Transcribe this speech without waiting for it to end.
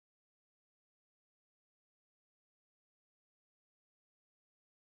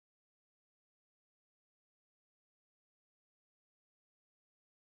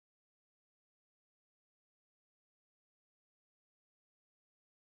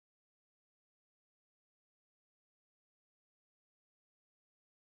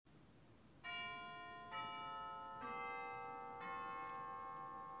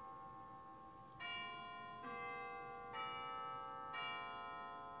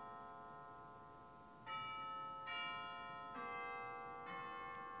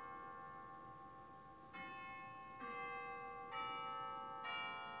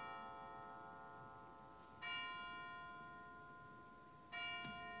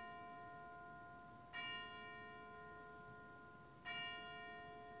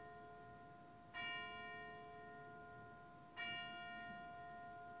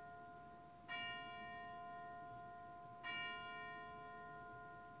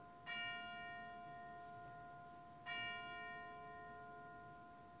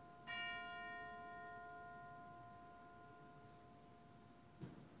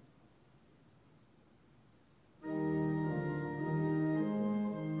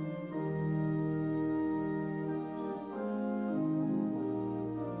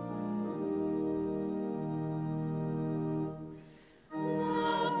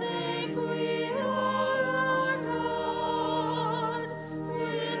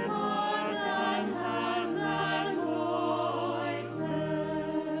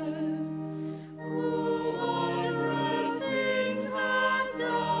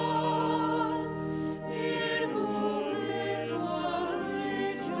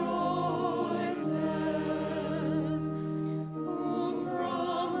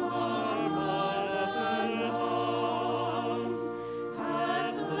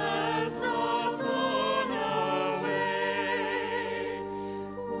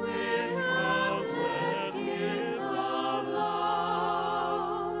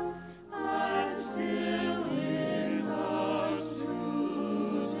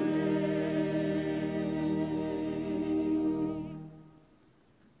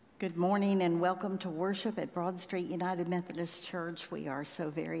Good morning and welcome to worship at Broad Street United Methodist Church. We are so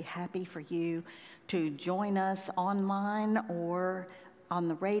very happy for you to join us online or on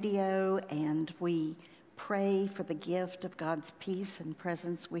the radio, and we pray for the gift of God's peace and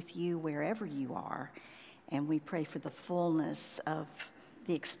presence with you wherever you are. And we pray for the fullness of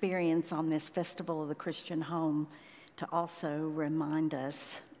the experience on this Festival of the Christian Home to also remind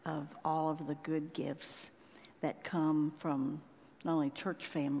us of all of the good gifts that come from not only church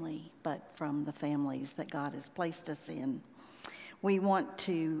family, but from the families that God has placed us in. We want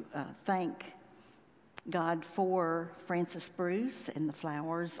to thank God for Frances Bruce and the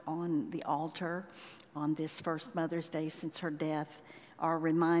flowers on the altar on this first Mother's Day since her death are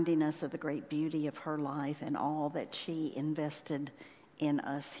reminding us of the great beauty of her life and all that she invested in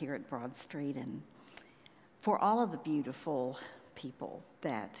us here at Broad Street, and for all of the beautiful people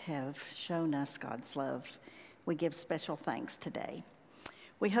that have shown us God's love. We give special thanks today.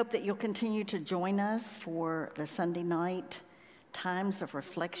 We hope that you'll continue to join us for the Sunday night times of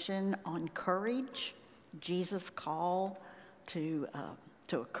reflection on courage, Jesus' call to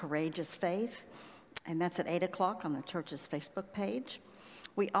a courageous faith, and that's at 8 o'clock on the church's Facebook page.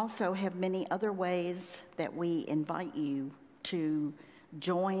 We also have many other ways that we invite you to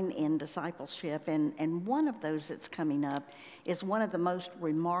join in discipleship, and one of those that's coming up is one of the most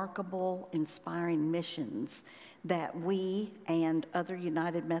remarkable, inspiring missions that we and other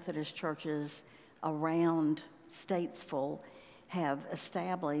United Methodist churches around Statesville have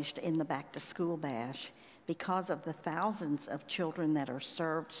established in the Back to School Bash because of the thousands of children that are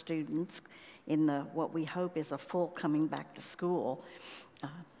served, students in the what we hope is a full coming back to school.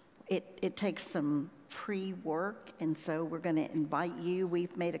 It takes some pre-work, and so we're going to invite you.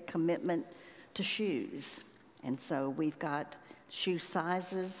 We've made a commitment to shoes, and so we've got shoe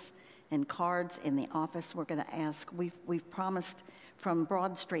sizes and cards in the office. We're going to ask, we've promised from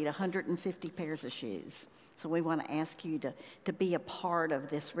Broad Street 150 pairs of shoes. So we want to ask you to be a part of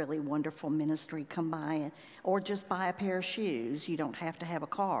this really wonderful ministry. Come by or just buy a pair of shoes. You don't have to have a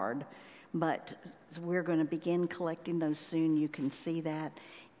card, but we're going to begin collecting those soon. You can see that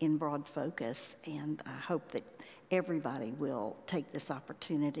in Broad Focus, and I hope that everybody will take this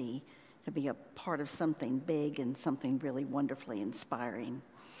opportunity to be a part of something big and something really wonderfully inspiring.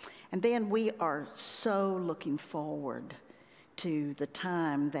 And then we are so looking forward to the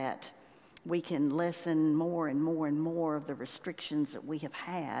time that we can lessen more and more and more of the restrictions that we have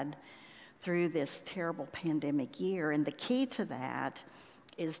had through this terrible pandemic year. And the key to that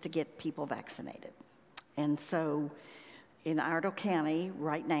is to get people vaccinated. And so in Iredell County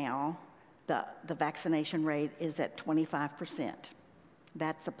right now, the vaccination rate is at 25%.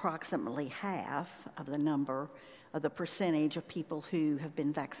 That's approximately half of the number of the percentage of people who have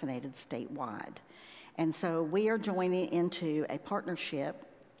been vaccinated statewide. And so we are joining into a partnership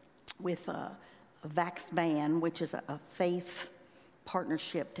with a VaxBan, which is a faith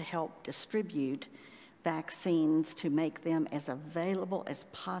partnership to help distribute vaccines to make them as available as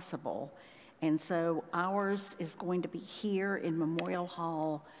possible. And so ours is going to be here in Memorial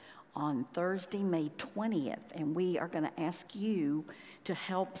Hall on Thursday, May 20th, and we are going to ask you to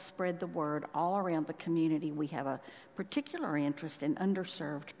help spread the word all around the community. We have a particular interest in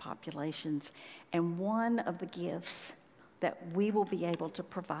underserved populations, and one of the gifts that we will be able to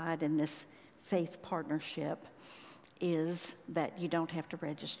provide in this faith partnership is that you don't have to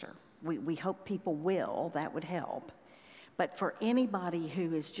register. We hope people will. That would help. But for anybody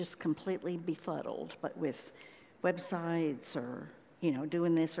who is just completely befuddled, but with websites or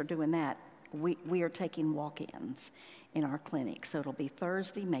doing this or doing that, we are taking walk-ins in our clinic. So it'll be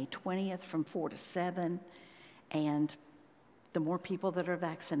Thursday, May 20th from 4 to 7. And the more people that are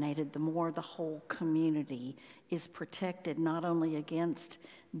vaccinated, the more the whole community is protected, not only against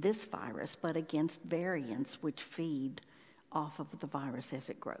this virus, but against variants which feed off of the virus as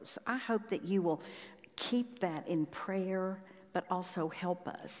it grows. So I hope that you will keep that in prayer, but also help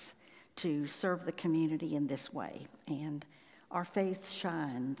us to serve the community in this way. And our faith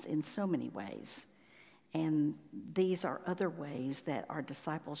shines in so many ways, and these are other ways that our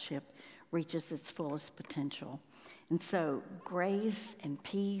discipleship reaches its fullest potential. And so grace and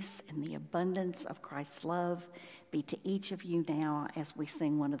peace and the abundance of Christ's love be to each of you now as we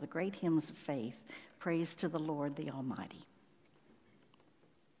sing one of the great hymns of faith, Praise to the Lord the Almighty.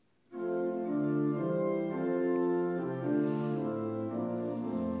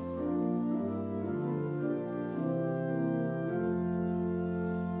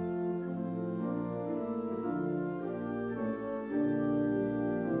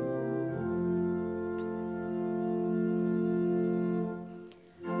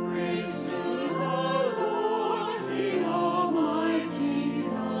 Praise to the Lord, the Almighty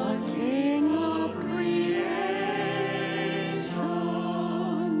God.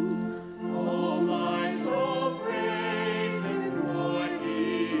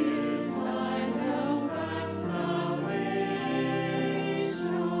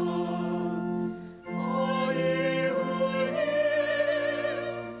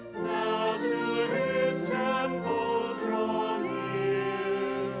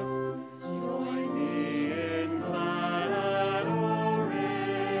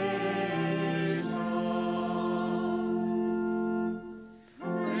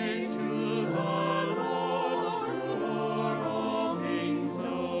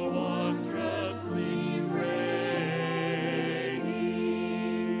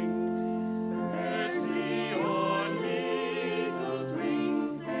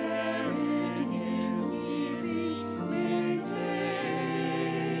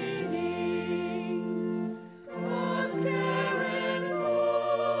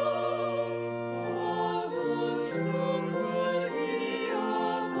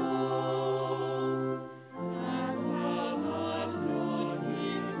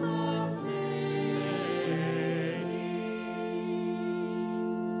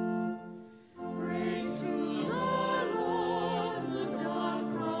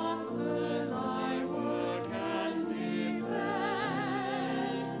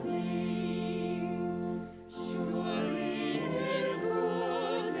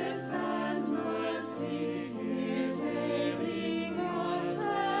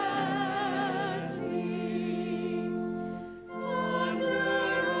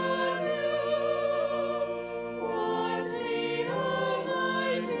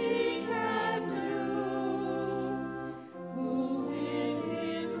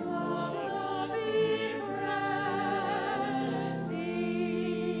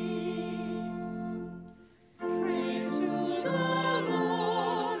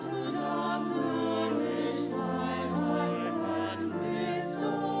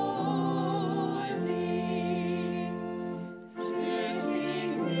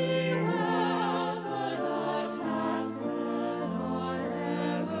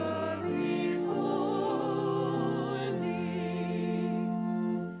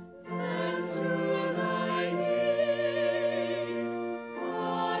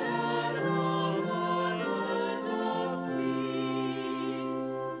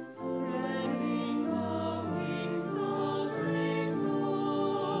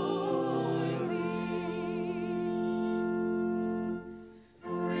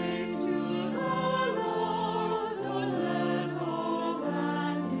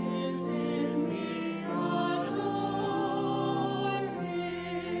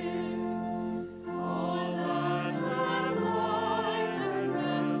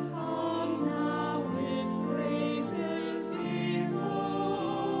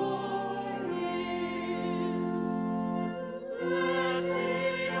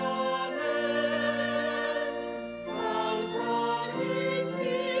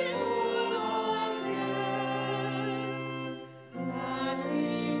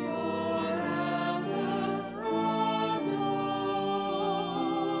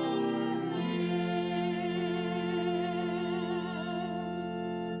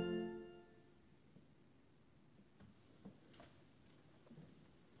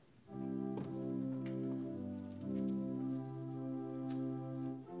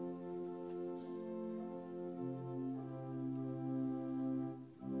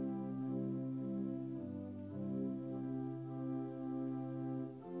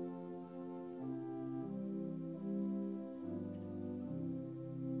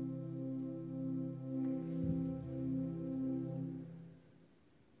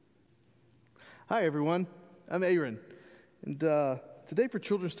 Hi everyone, I'm Aaron, and today for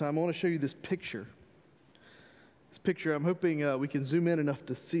Children's Time I want to show you this picture. This picture, I'm hoping we can zoom in enough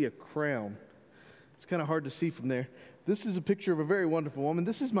to see a crown. It's kind of hard to see from there. This is a picture of a very wonderful woman.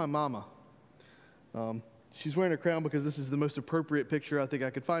 This is my mama. She's wearing a crown because this is the most appropriate picture I think I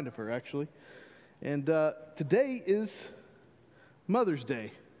could find of her, actually. And today is Mother's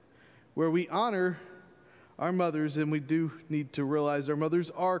Day, where we honor our mothers, and we do need to realize our mothers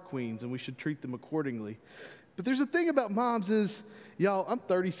are queens, and we should treat them accordingly. But there's a thing about moms is, y'all, I'm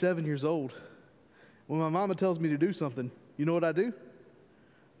 37 years old. When my mama tells me to do something, you know what I do?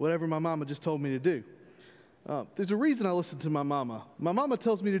 Whatever my mama just told me to do. There's a reason I listen to my mama. My mama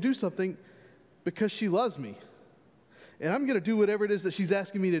tells me to do something because she loves me. And I'm going to do whatever it is that she's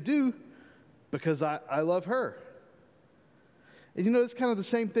asking me to do because I love her. And you know, it's kind of the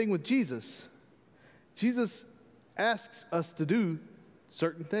same thing with Jesus. Jesus asks us to do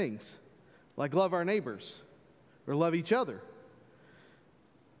certain things, like love our neighbors or love each other.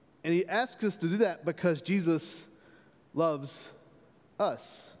 And he asks us to do that because Jesus loves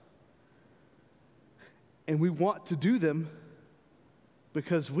us. And we want to do them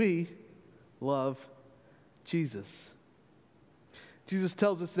because we love Jesus. Jesus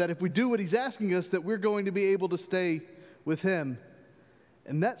tells us that if we do what he's asking us, that we're going to be able to stay with him.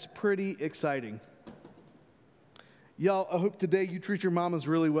 And that's pretty exciting. Y'all, I hope today you treat your mamas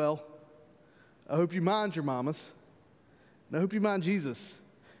really well. I hope you mind your mamas. And I hope you mind Jesus.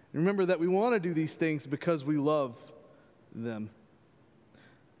 And remember that we want to do these things because we love them.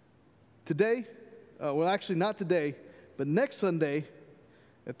 Today, well actually not today, but next Sunday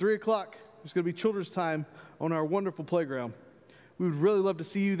at 3 o'clock, there's going to be Children's Time on our wonderful playground. We would really love to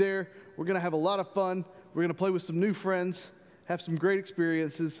see you there. We're going to have a lot of fun. We're going to play with some new friends, have some great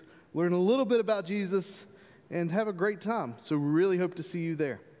experiences, learn a little bit about Jesus, and have a great time. So we really hope to see you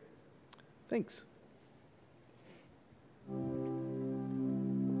there. Thanks.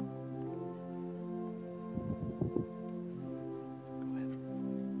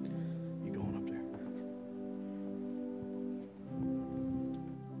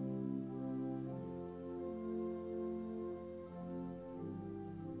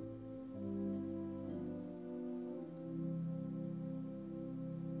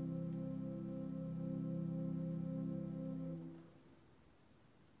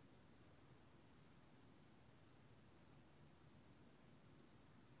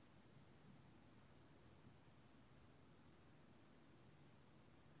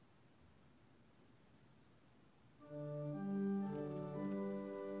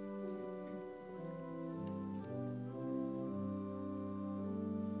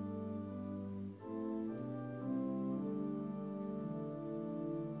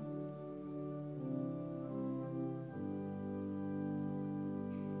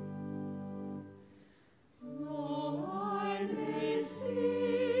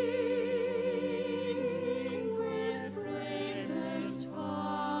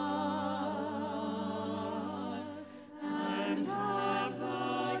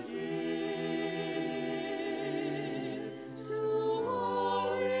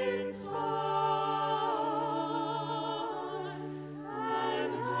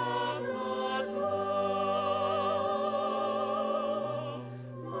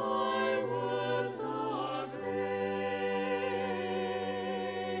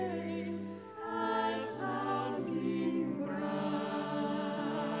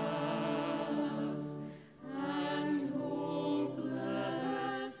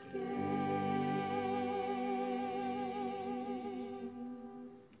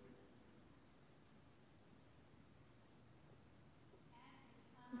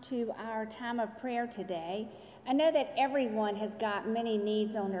 To our time of prayer today. I know that everyone has got many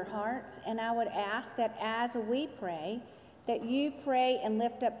needs on their hearts, and I would ask that as we pray, that you pray and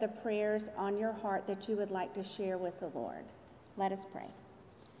lift up the prayers on your heart that you would like to share with the Lord. Let us pray.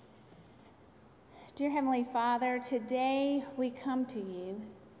 Dear Heavenly Father, today we come to you,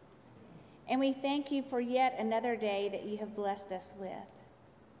 and we thank you for yet another day that you have blessed us with.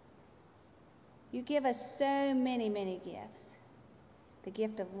 You give us so many, many gifts. The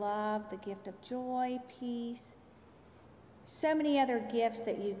gift of love, the gift of joy, peace, so many other gifts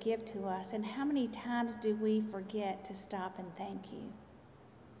that you give to us. And how many times do we forget to stop and thank you?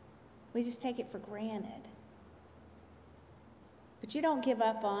 We just take it for granted. But you don't give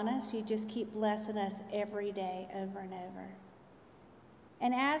up on us. You just keep blessing us every day over and over.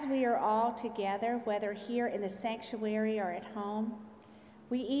 And as we are all together, whether here in the sanctuary or at home,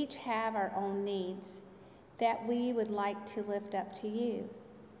 we each have our own needs that we would like to lift up to you.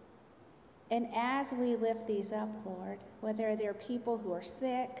 And as we lift these up, Lord, whether they're people who are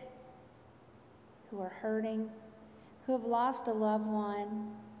sick, who are hurting, who have lost a loved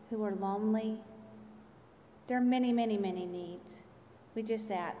one, who are lonely. There are many, many, many needs. We just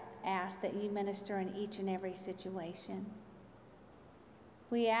ask that you minister in each and every situation.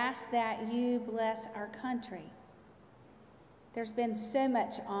 We ask that you bless our country. There's been so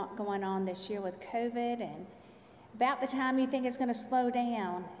much going on this year with COVID, and about the time you think it's going to slow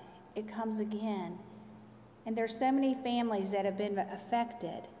down, it comes again. And there's so many families that have been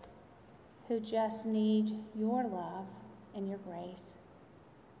affected who just need your love and your grace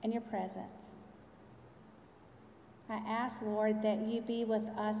and your presence. I ask, Lord, that you be with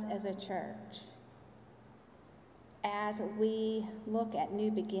us as a church as we look at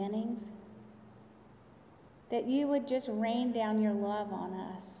new beginnings, that you would just rain down your love on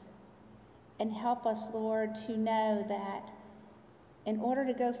us and help us, Lord, to know that in order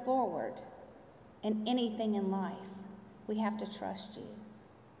to go forward in anything in life, we have to trust you.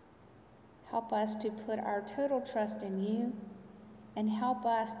 Help us to put our total trust in you, and help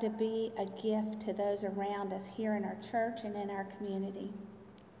us to be a gift to those around us here in our church and in our community.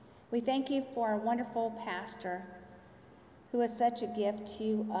 We thank you for our wonderful pastor who is such a gift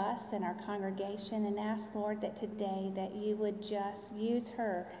to us and our congregation, and ask, Lord, that today that you would just use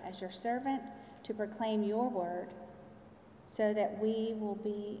her as your servant to proclaim your word so that we will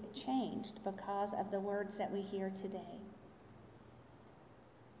be changed because of the words that we hear today.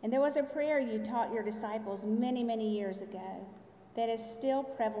 And there was a prayer you taught your disciples many, many years ago that is still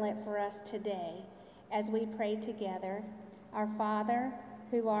prevalent for us today as we pray together. Our Father,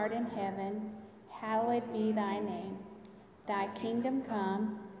 who art in heaven, hallowed be thy name. Thy kingdom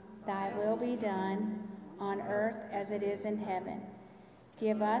come, thy will be done, on earth as it is in heaven.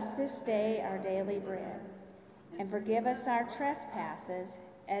 Give us this day our daily bread, and forgive us our trespasses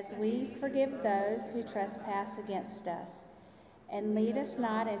as we forgive those who trespass against us. And lead us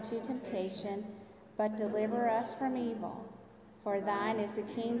not into temptation, but deliver us from evil. For thine is the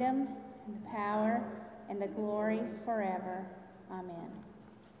kingdom, and the power, and the glory forever. Amen.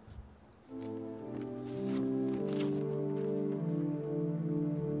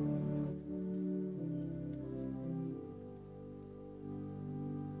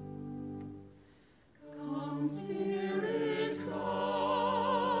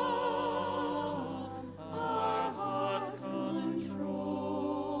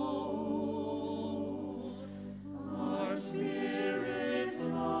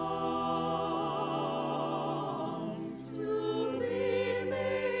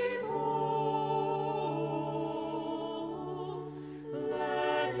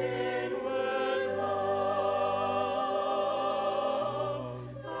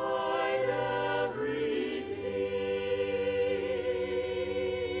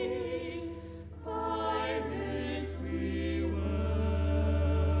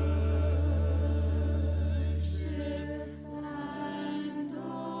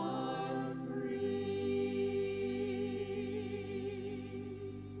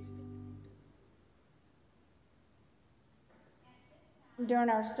 During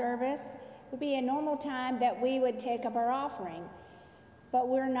our service would be a normal time that we would take up our offering, but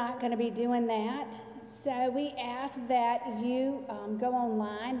we're not going to be doing that. So we ask that you go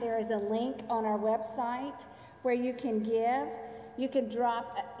online. There is a link on our website where you can give. You can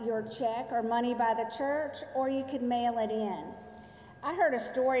drop your check or money by the church, or you can mail it in. I heard a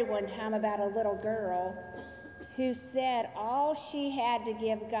story one time about a little girl who said all she had to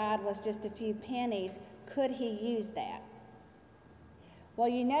give God was just a few pennies. Could he use that? Well,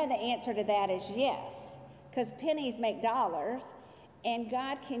 you know the answer to that is yes, because pennies make dollars, and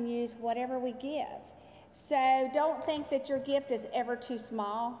God can use whatever we give. So don't think that your gift is ever too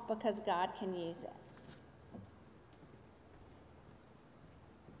small, because God can use it.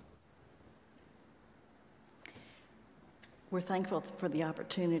 We're thankful for the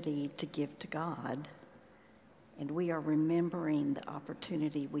opportunity to give to God, and we are remembering the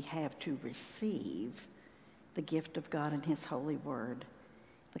opportunity we have to receive the gift of God and his holy word.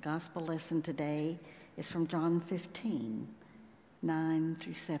 The gospel lesson today is from John 15, 9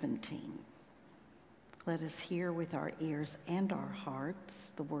 through 17. Let us hear with our ears and our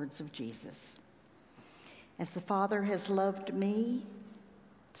hearts the words of Jesus. As the Father has loved me,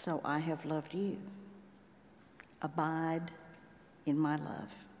 so I have loved you. Abide in my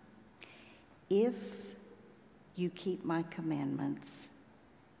love. If you keep my commandments,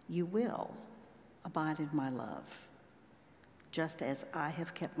 you will abide in my love, just as I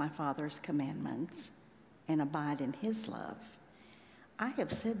have kept my Father's commandments and abide in his love. I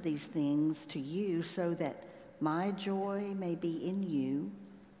have said these things to you so that my joy may be in you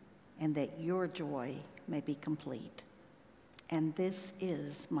and that your joy may be complete. And this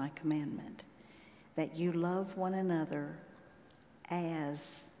is my commandment, that you love one another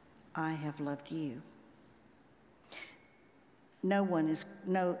as I have loved you.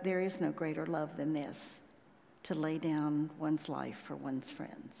 There is no greater love than this, to lay down one's life for one's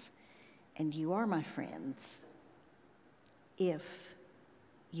friends. And you are my friends if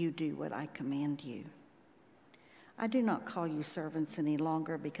you do what I command you. I do not call you servants any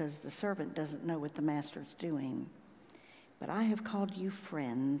longer, because the servant doesn't know what the master's doing. But I have called you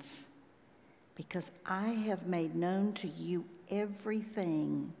friends, because I have made known to you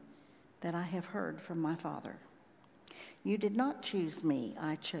everything that I have heard from my Father. You did not choose me,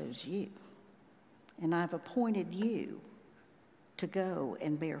 I chose you. And I've appointed you to go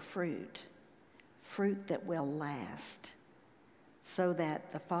and bear fruit that will last, so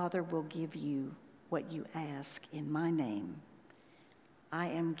that the Father will give you what you ask in my name. I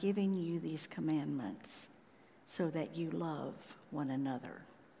am giving you these commandments so that you love one another.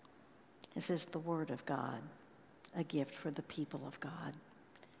 This is the word of God, a gift for the people of God.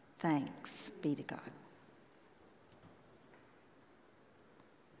 Thanks be to God.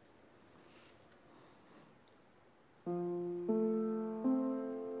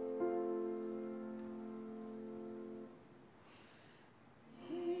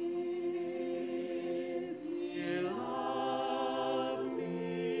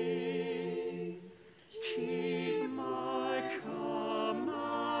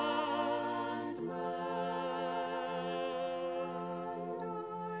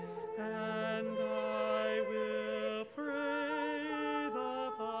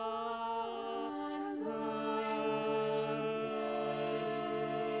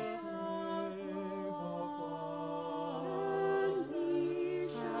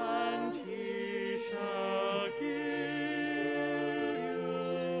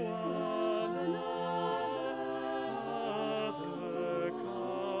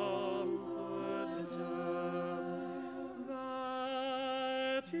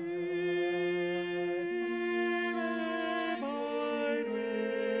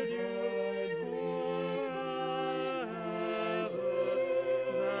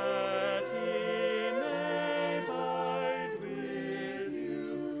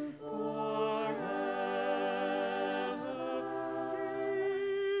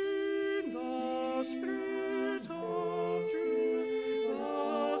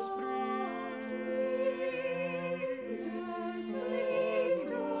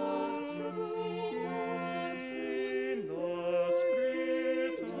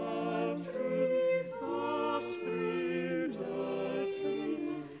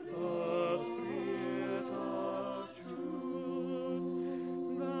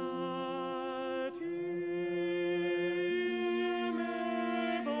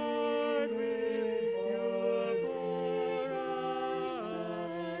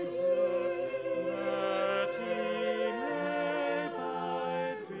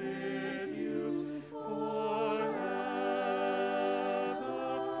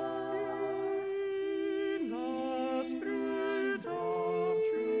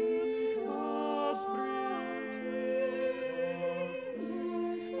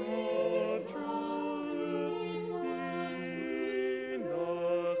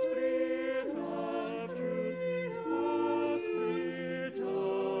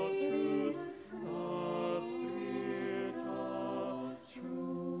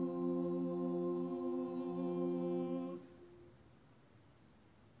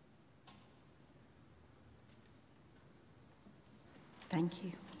 Thank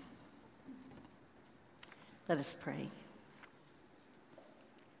you. Let us pray.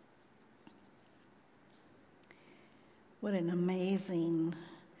 What an amazing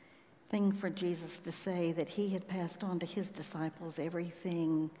thing for Jesus to say, that he had passed on to his disciples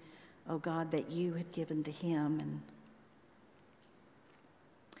everything, oh God, that you had given to him. And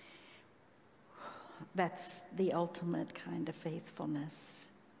that's the ultimate kind of faithfulness.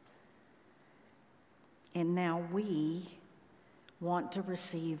 And now we want to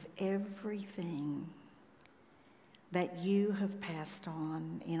receive everything that you have passed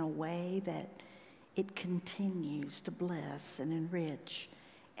on in a way that it continues to bless and enrich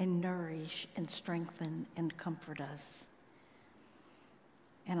and nourish and strengthen and comfort us.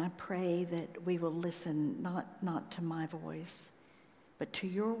 And I pray that we will listen not to my voice, but to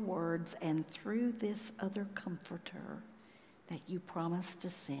your words, and through this other comforter that you promised to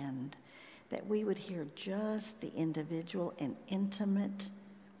send, that we would hear just the individual and intimate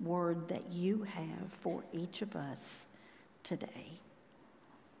word that you have for each of us today.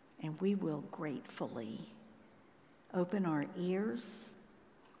 And we will gratefully open our ears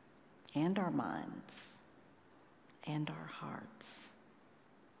and our minds and our hearts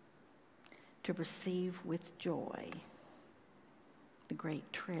to receive with joy the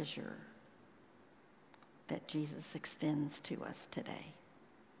great treasure that Jesus extends to us today.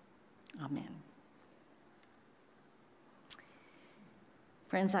 Amen.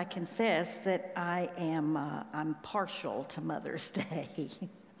 Friends, I confess that I'm partial to Mother's Day.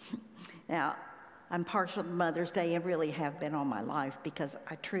 Now, I'm partial to Mother's Day and really have been all my life because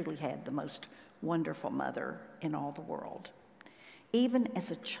I truly had the most wonderful mother in all the world. Even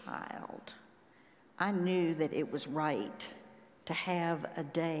as a child, I knew that it was right to have a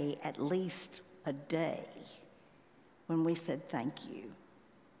day, at least a day, when we said thank you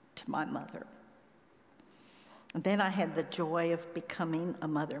to my mother. And then I had the joy of becoming a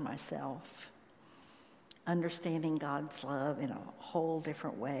mother myself, understanding God's love in a whole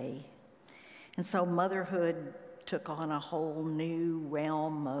different way. And so motherhood took on a whole new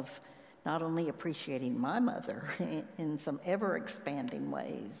realm of not only appreciating my mother in some ever-expanding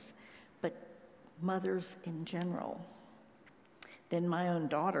ways, but mothers in general. Then my own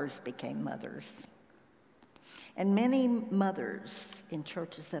daughters became mothers. And many mothers in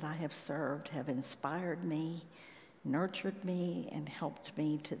churches that I have served have inspired me, nurtured me, and helped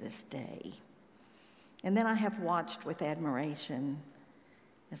me to this day. And then I have watched with admiration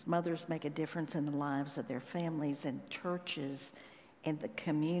as mothers make a difference in the lives of their families and churches and the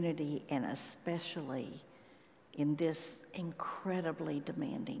community, and especially in this incredibly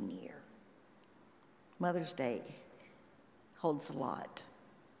demanding year. Mother's Day holds a lot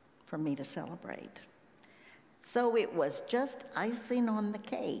for me to celebrate. So it was just icing on the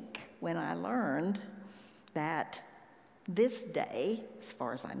cake when I learned that this day, as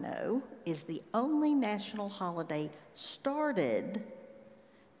far as I know, is the only national holiday started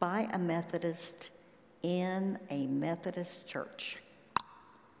by a Methodist in a Methodist church.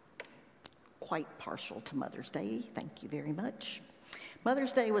 Quite partial to Mother's Day, thank you very much.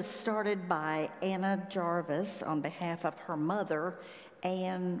 Mother's Day was started by Anna Jarvis on behalf of her mother,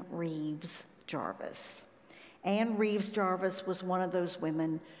 Ann Reeves Jarvis. Ann Reeves Jarvis was one of those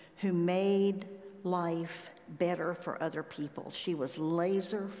women who made life better for other people. She was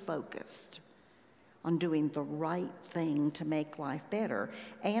laser focused on doing the right thing to make life better.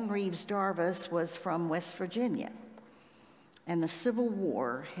 Ann Reeves Jarvis was from West Virginia, and the Civil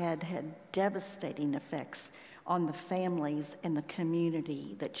War had devastating effects on the families and the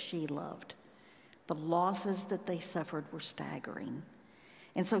community that she loved. The losses that they suffered were staggering.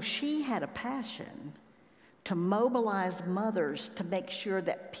 And so she had a passion to mobilize mothers to make sure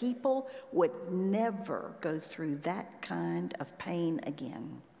that people would never go through that kind of pain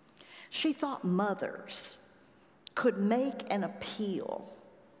again. She thought mothers could make an appeal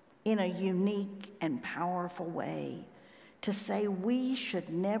in a unique and powerful way to say we should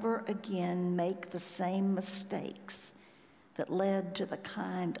never again make the same mistakes that led to the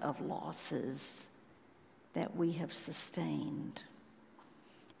kind of losses that we have sustained.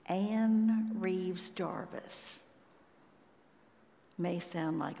 Ann Reeves Jarvis may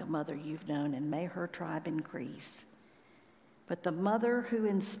sound like a mother you've known, and may her tribe increase. But the mother who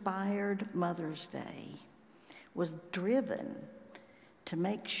inspired Mother's Day was driven to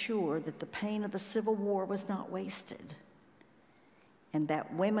make sure that the pain of the Civil War was not wasted, and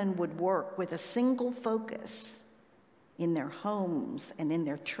that women would work with a single focus in their homes and in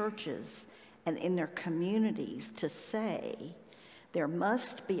their churches and in their communities to say, there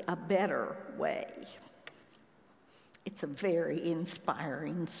must be a better way. It's a very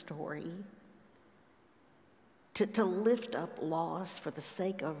inspiring story to lift up loss for the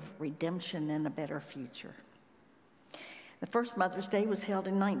sake of redemption and a better future. The first Mother's Day was held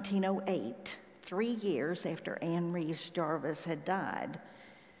in 1908, 3 years after Ann Reeves Jarvis had died.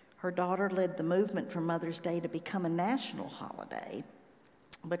 Her daughter led the movement for Mother's Day to become a national holiday,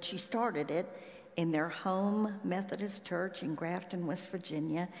 but she started it in their home Methodist church in Grafton, West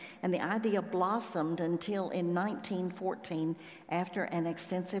Virginia, and the idea blossomed until in 1914, after an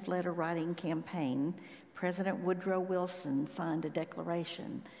extensive letter-writing campaign, President Woodrow Wilson signed a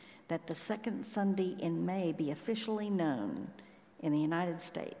declaration that the second Sunday in May be officially known in the United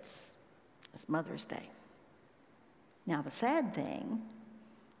States as Mother's Day. Now, the sad thing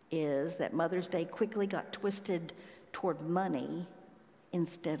is that Mother's Day quickly got twisted toward money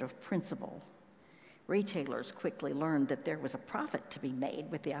instead of principle. Retailers quickly learned that there was a profit to be made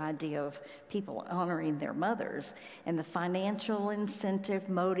with the idea of people honoring their mothers, and the financial incentive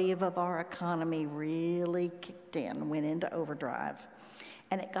motive of our economy really kicked in, went into overdrive.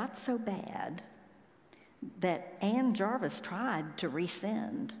 And it got so bad that Ann Jarvis tried to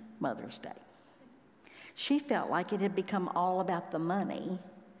rescind Mother's Day. She felt like it had become all about the money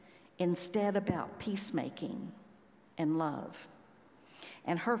instead about peacemaking and love.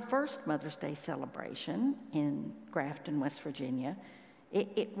 And her first Mother's Day celebration in Grafton, West Virginia,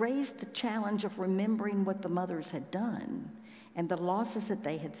 it raised the challenge of remembering what the mothers had done and the losses that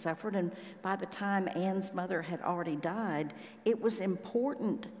they had suffered. And by the time Anne's mother had already died, it was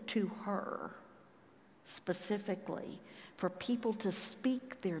important to her specifically for people to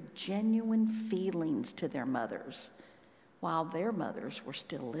speak their genuine feelings to their mothers while their mothers were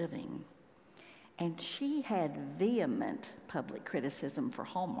still living. And she had vehement public criticism for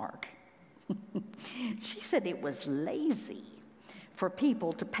Hallmark. She said it was lazy for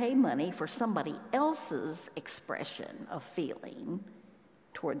people to pay money for somebody else's expression of feeling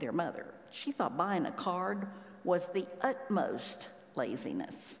toward their mother. She thought buying a card was the utmost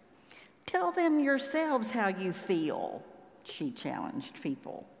laziness. Tell them yourselves how you feel, she challenged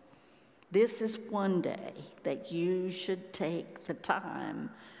people. This is one day that you should take the time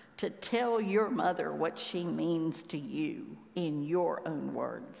to tell your mother what she means to you in your own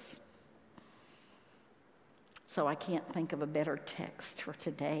words. So I can't think of a better text for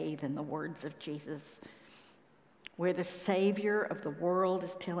today than the words of Jesus, where the Savior of the world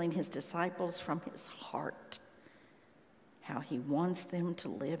is telling his disciples from his heart how he wants them to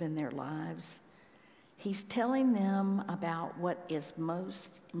live in their lives. He's telling them about what is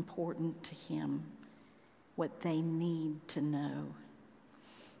most important to him, what they need to know.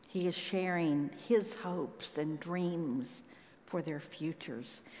 He is sharing his hopes and dreams for their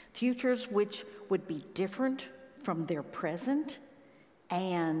futures, futures which would be different from their present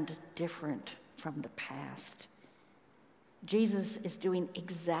and different from the past. Jesus is doing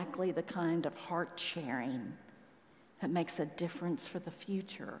exactly the kind of heart sharing that makes a difference for the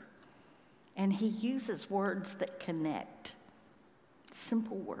future. And he uses words that connect,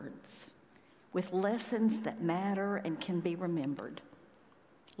 simple words, with lessons that matter and can be remembered,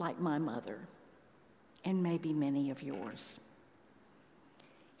 like my mother, and maybe many of yours.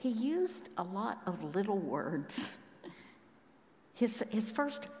 He used a lot of little words. His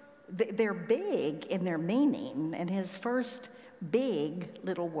first, they're big in their meaning, and his first big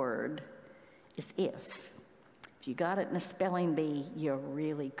little word is if. If you got it in a spelling bee, you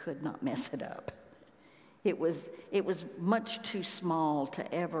really could not mess it up. It was much too small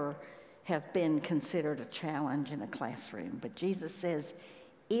to ever have been considered a challenge in a classroom. But Jesus says,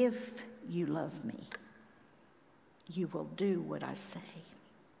 if you love me, you will do what I say.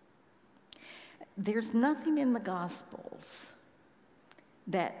 There's nothing in the Gospels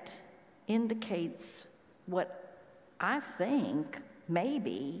that indicates what I think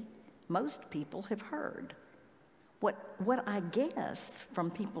maybe most people have heard. What I guess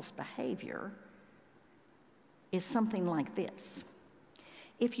from people's behavior is something like this.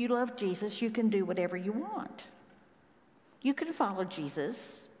 If you love Jesus, you can do whatever you want. You can follow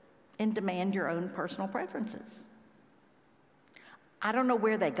Jesus and demand your own personal preferences. I don't know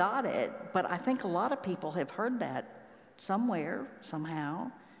where they got it, but I think a lot of people have heard that somewhere,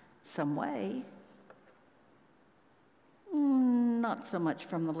 somehow, some way. Not so much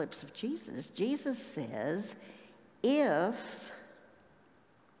from the lips of Jesus. Jesus says, if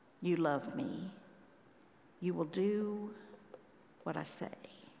you love me, you will do what I say.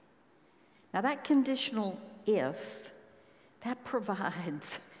 Now that conditional if, that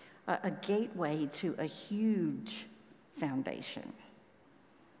provides a gateway to a huge foundation.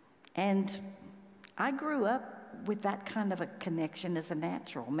 And I grew up with that kind of a connection as a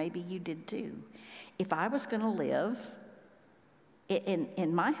natural. Maybe you did too. If I was going to live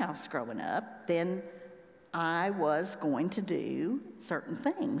in my house growing up, then I was going to do certain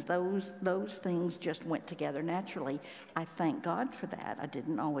things. Those things just went together naturally. I thank God for that. I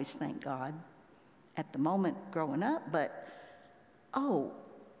didn't always thank God at the moment growing up, but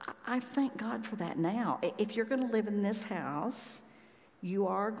I thank God for that now. If you're going to live in this house, you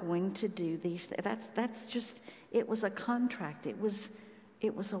are going to do these things. That's just, it was a contract. It was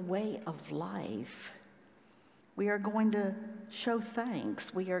a way of life. We are going to show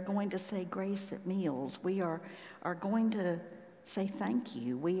thanks. We are going to say grace at meals. We are going to say thank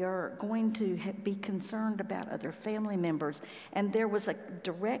you. We are going to be concerned about other family members. And there was a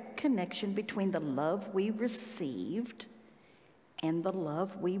direct connection between the love we received and the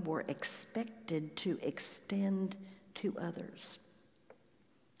love we were expected to extend to others.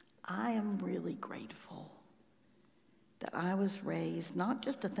 I am really grateful that I was raised not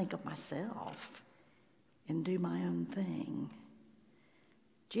just to think of myself and do my own thing.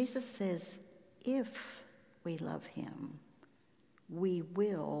 Jesus says, if we love him, we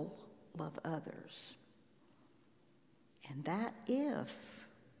will love others. And that if,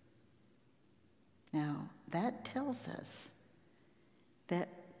 now that tells us that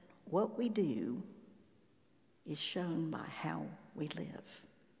what we do is shown by how we live.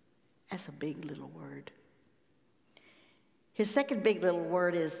 That's a big little word. His second big little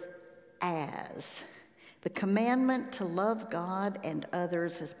word is as. The commandment to love God and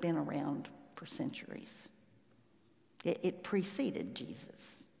others has been around for centuries. It preceded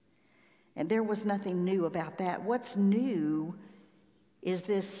Jesus. And there was nothing new about that. What's new is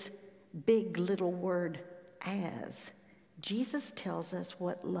this big little word, as. Jesus tells us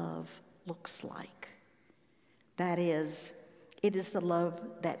what love looks like. That is, it is the love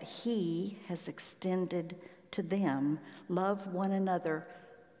that he has extended to them. Love one another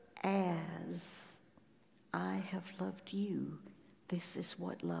as I have loved you. This is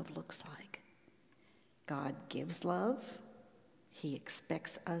what love looks like. God gives love. He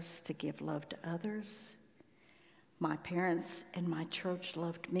expects us to give love to others. My parents and my church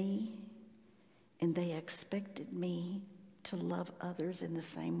loved me, and they expected me to love others in the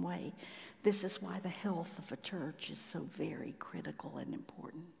same way. This is why the health of a church is so very critical and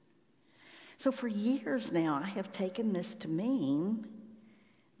important. So for years now, I have taken this to mean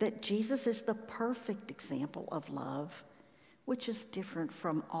that Jesus is the perfect example of love, which is different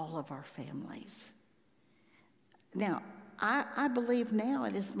from all of our families. Now, I believe now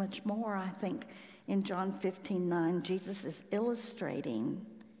it is much more. I think in John 15:9, Jesus is illustrating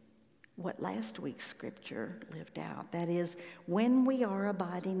what last week's scripture lived out. That is, when we are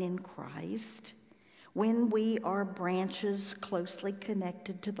abiding in Christ, when we are branches closely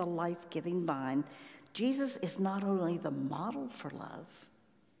connected to the life-giving vine, Jesus is not only the model for love,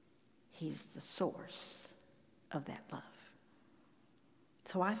 he's the source of that love.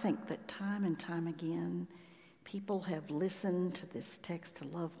 So I think that time and time again, people have listened to this text to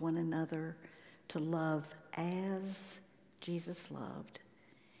love one another, to love as Jesus loved.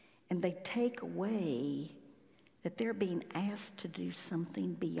 And they take away that they're being asked to do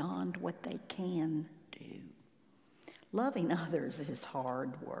something beyond what they can do. Loving others is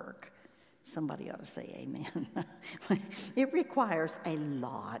hard work. Somebody ought to say amen. It requires a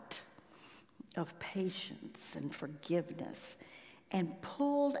lot of patience and forgiveness, and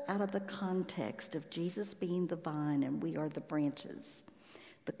pulled out of the context of Jesus being the vine and we are the branches.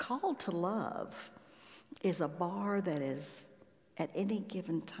 The call to love is a bar that is, at any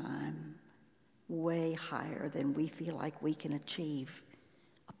given time, way higher than we feel like we can achieve,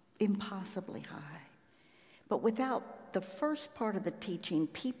 impossibly high. But without the first part of the teaching,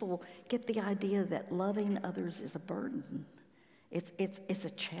 people get the idea that loving others is a burden. It's a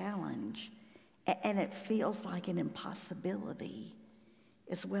challenge, and it feels like an impossibility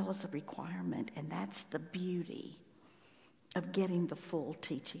as well as a requirement, and that's the beauty of getting the full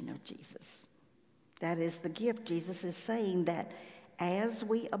teaching of Jesus. That is the gift. Jesus is saying that as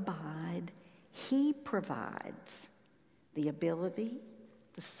we abide, he provides the ability,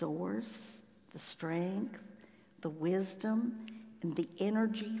 the source, the strength, the wisdom, and the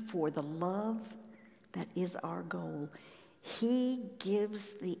energy for the love that is our goal. He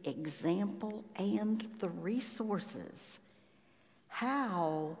gives the example and the resources.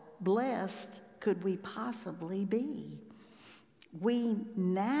 How blessed could we possibly be? We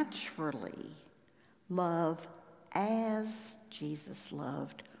naturally love as Jesus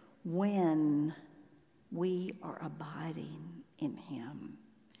loved when we are abiding in him.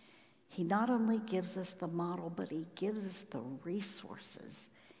 He not only gives us the model, but he gives us the resources.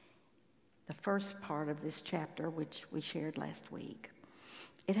 The first part of this chapter, which we shared last week,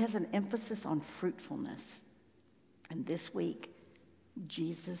 it has an emphasis on fruitfulness. And this week,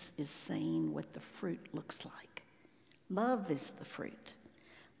 Jesus is saying what the fruit looks like. Love is the fruit.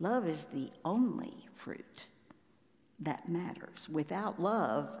 Love is the only fruit that matters. Without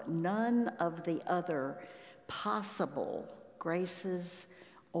love, none of the other possible graces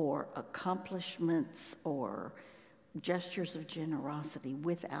or accomplishments or gestures of generosity,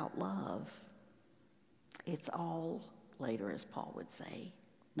 without love, it's all, later as Paul would say,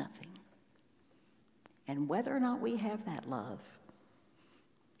 nothing. And whether or not we have that love,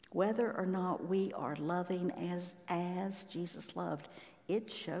 whether or not we are loving as Jesus loved, it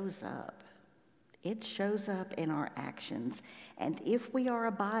shows up. It shows up in our actions. And if we are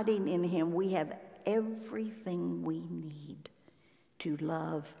abiding in him, we have everything we need to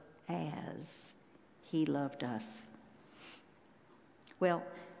love as he loved us. Well,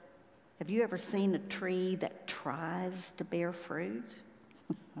 have you ever seen a tree that tries to bear fruit?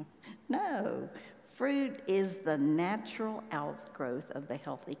 No. Fruit is the natural outgrowth of the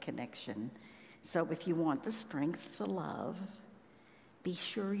healthy connection. So if you want the strength to love, be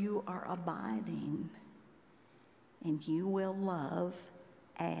sure you are abiding, and you will love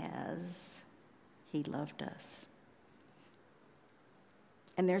as he loved us.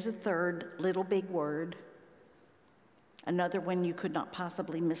 And there's a third little big word, Another one you could not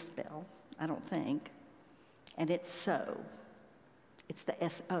possibly misspell, I don't think, and it's so. It's the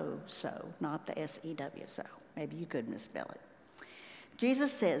S-O, so, not the S-E-W, so. Maybe you could misspell it.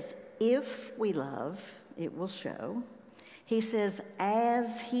 Jesus says, if we love, it will show. He says,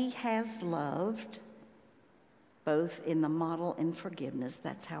 as he has loved, both in the model and forgiveness,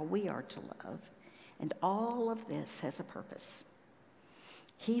 that's how we are to love. And all of this has a purpose.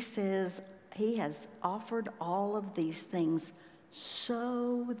 He says he has offered all of these things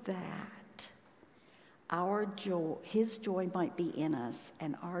so that our joy, his joy might be in us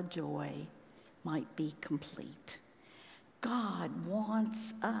and our joy might be complete. God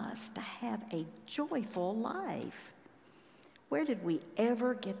wants us to have a joyful life. Where did we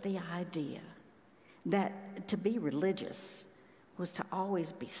ever get the idea that to be religious was to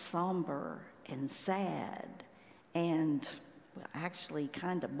always be somber and sad and actually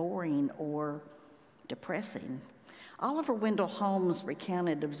kind of boring or depressing? Oliver Wendell Holmes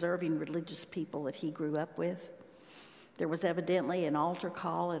recounted observing religious people that he grew up with. There was evidently an altar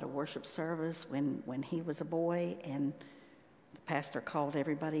call at a worship service when he was a boy, and the pastor called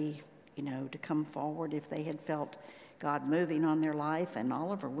everybody, to come forward if they had felt God moving on their life, and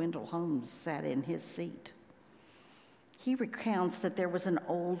Oliver Wendell Holmes sat in his seat. He recounts that there was an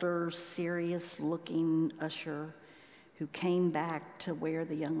older, serious-looking usher who came back to where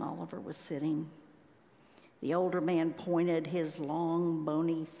the young Oliver was sitting. The older man pointed his long,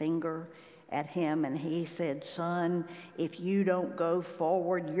 bony finger at him, and he said, "Son, if you don't go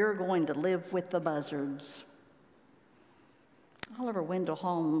forward, you're going to live with the buzzards." Oliver Wendell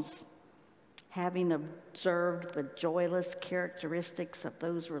Holmes, having observed the joyless characteristics of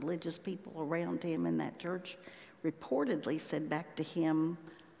those religious people around him in that church, reportedly said back to him,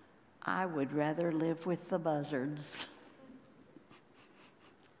 "I would rather live with the buzzards."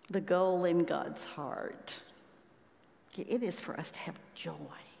 The goal in God's heart, it is for us to have joy,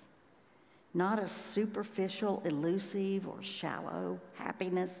 not a superficial, elusive, or shallow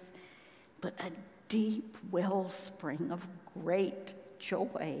happiness, but a deep wellspring of great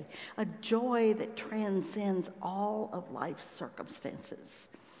joy, a joy that transcends all of life's circumstances.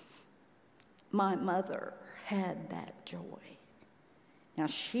 My mother had that joy. Now,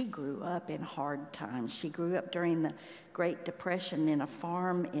 she grew up in hard times. She grew up during the Great Depression in a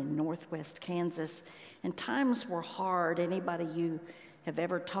farm in northwest Kansas, and times were hard. Anybody you have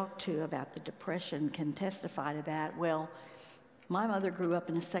ever talked to about the Depression can testify to that. Well, my mother grew up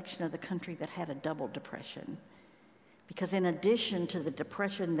in a section of the country that had a double depression, because in addition to the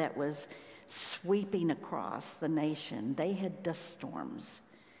depression that was sweeping across the nation, they had dust storms,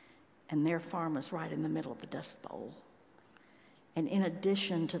 and their farm was right in the middle of the Dust Bowl. And in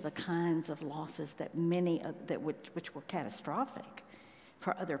addition to the kinds of losses that which were catastrophic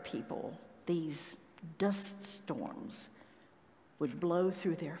for other people, these dust storms would blow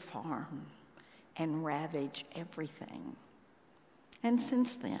through their farm and ravage everything. And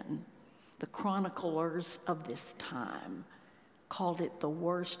since then, the chroniclers of this time called it the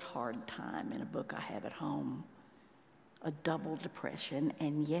worst hard time in a book I have at home, a double depression.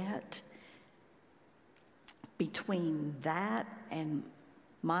 And yet, between that and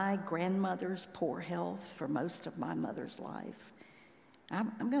my grandmother's poor health for most of my mother's life,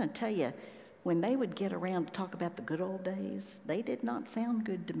 I'm going to tell you, when they would get around to talk about the good old days, they did not sound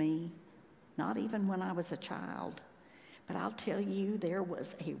good to me, not even when I was a child. But I'll tell you, there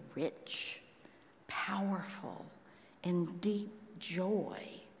was a rich, powerful, and deep joy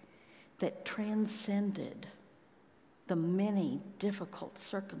that transcended the many difficult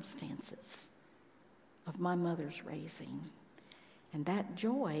circumstances of my mother's raising. And that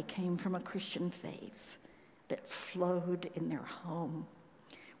joy came from a Christian faith that flowed in their home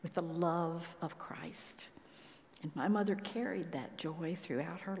with the love of Christ. And my mother carried that joy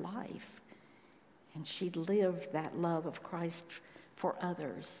throughout her life. And she lived that love of Christ for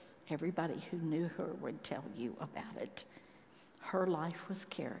others. Everybody who knew her would tell you about it. Her life was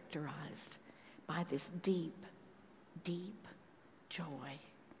characterized by this deep, deep joy.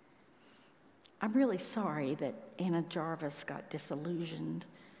 I'm really sorry that Anna Jarvis got disillusioned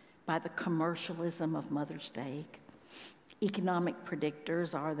by the commercialism of Mother's Day. Economic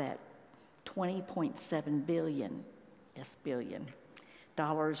predictors are that $20.7 billion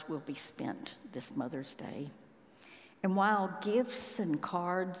will be spent this Mother's Day. And while gifts and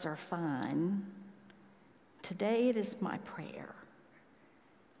cards are fine, today it is my prayer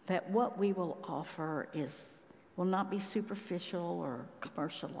that what we will offer will not be superficial or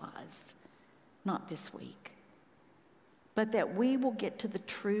commercialized, not this week, but that we will get to the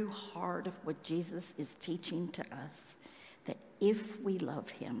true heart of what Jesus is teaching to us, that if we love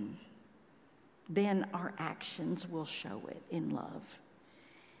him, then our actions will show it in love.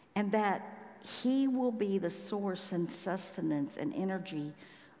 And that he will be the source and sustenance and energy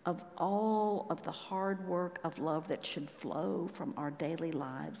of all of the hard work of love that should flow from our daily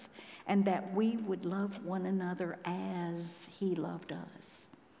lives, and that we would love one another as he loved us,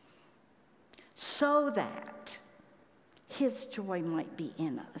 so that his joy might be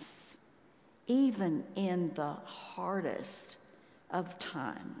in us, even in the hardest of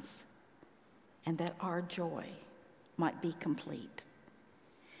times, and that our joy might be complete.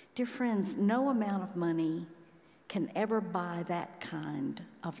 Dear friends, no amount of money can ever buy that kind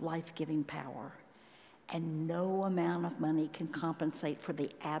of life-giving power, and no amount of money can compensate for the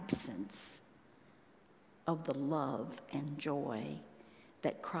absence of the love and joy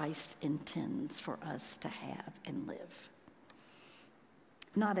that Christ intends for us to have and live.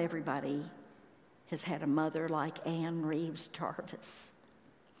 Not everybody has had a mother like Ann Reeves Jarvis,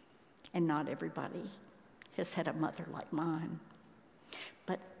 and not everybody has had a mother like mine,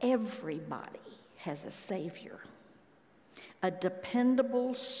 but everybody has a Savior, a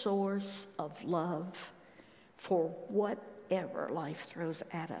dependable source of love for whatever life throws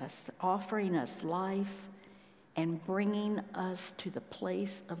at us, offering us life and bringing us to the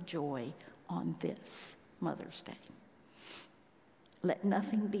place of joy on this Mother's Day. Let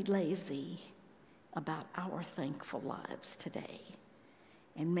nothing be lazy about our thankful lives today,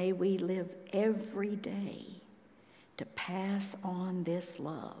 and may we live every day to pass on this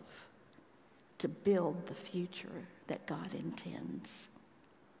love, to build the future that God intends.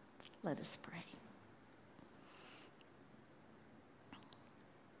 Let us pray.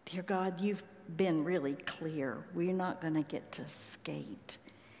 Dear God, you've been really clear. We're not going to get to skate.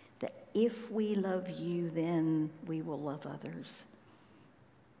 That if we love you, then we will love others.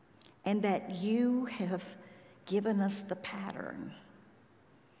 And that you have given us the pattern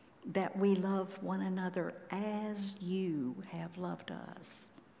that we love one another as you have loved us.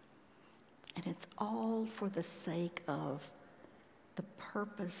 And it's all for the sake of the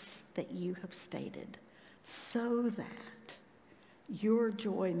purpose that you have stated, so that your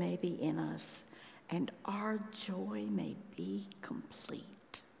joy may be in us and our joy may be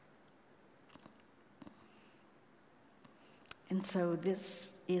complete. And so this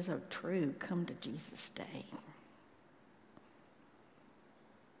is a true come to Jesus day.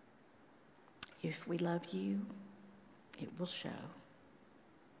 If we love you, it will show.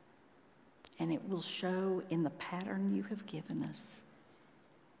 And it will show in the pattern you have given us,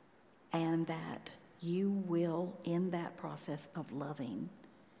 and that you will, in that process of loving,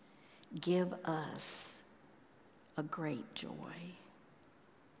 give us a great joy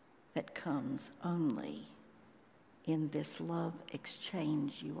that comes only in this love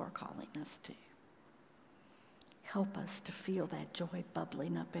exchange you are calling us to. Help us to feel that joy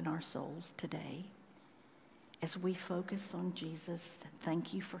bubbling up in our souls today as we focus on Jesus.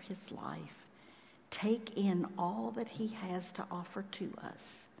 Thank you for his life. Take in all that he has to offer to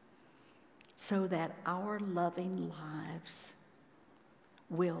us, so that our loving lives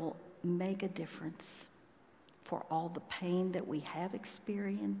will make a difference for all the pain that we have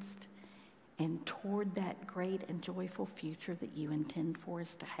experienced and toward that great and joyful future that you intend for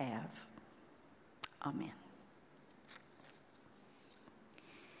us to have. Amen.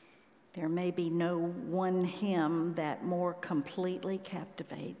 There may be no one hymn that more completely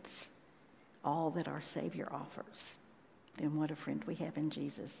captivates all that our Savior offers than what a friend we have in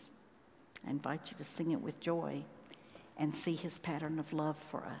Jesus. I invite you to sing it with joy and see his pattern of love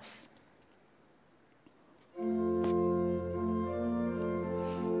for us.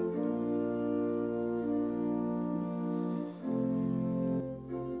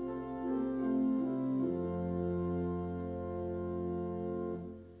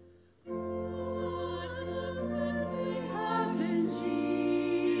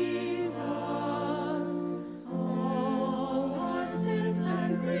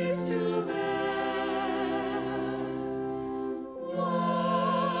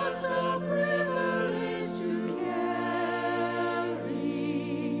 What a privilege to care.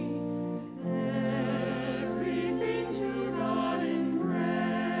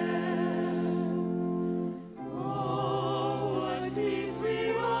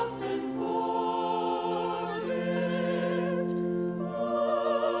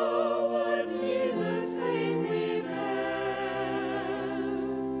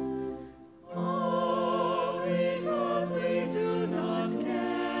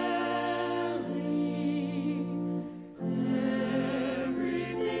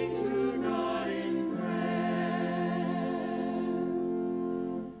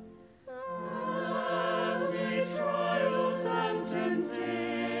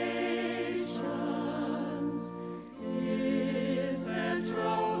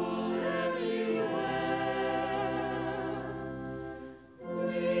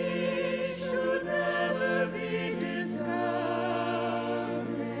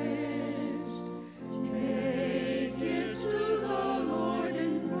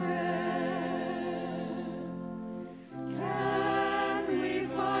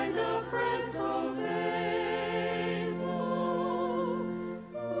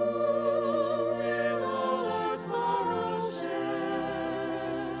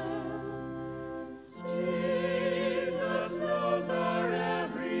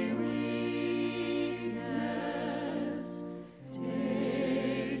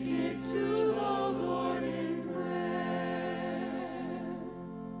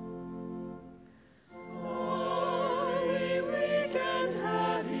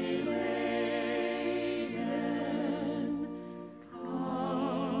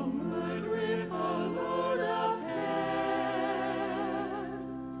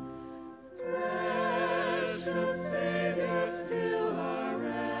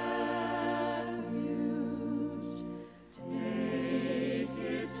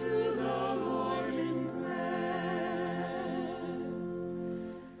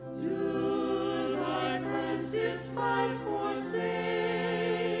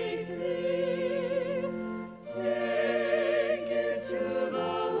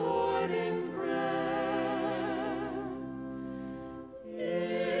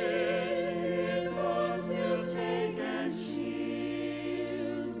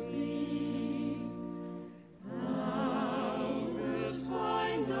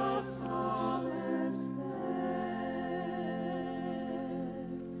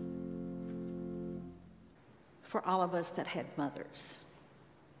 for all of us that had mothers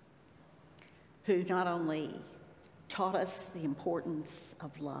who not only taught us the importance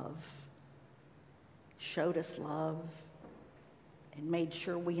of love, showed us love, and made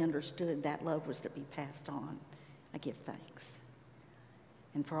sure we understood that love was to be passed on. I give thanks.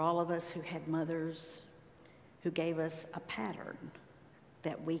 And for all of us who had mothers who gave us a pattern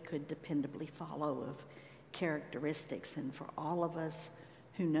that we could dependably follow of characteristics, and for all of us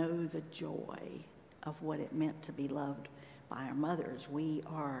who know the joy of what it meant to be loved by our mothers, we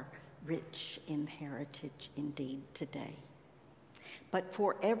are rich in heritage indeed today. But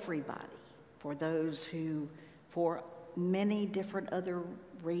for everybody, for those who, for many different other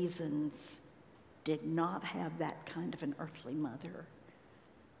reasons, did not have that kind of an earthly mother,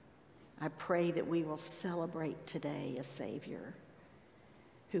 I pray that we will celebrate today a Savior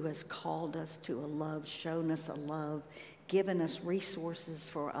who has called us to a love, shown us a love, given us resources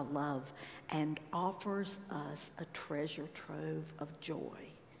for a love, and offers us a treasure trove of joy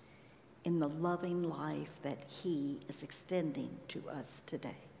in the loving life that he is extending to us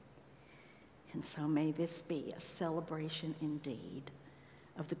today. And so may this be a celebration indeed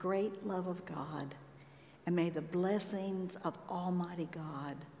of the great love of God, and may the blessings of Almighty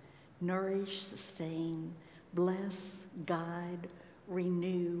God nourish, sustain, bless, guide,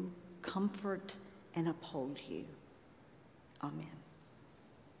 renew, comfort, and uphold you. Amen.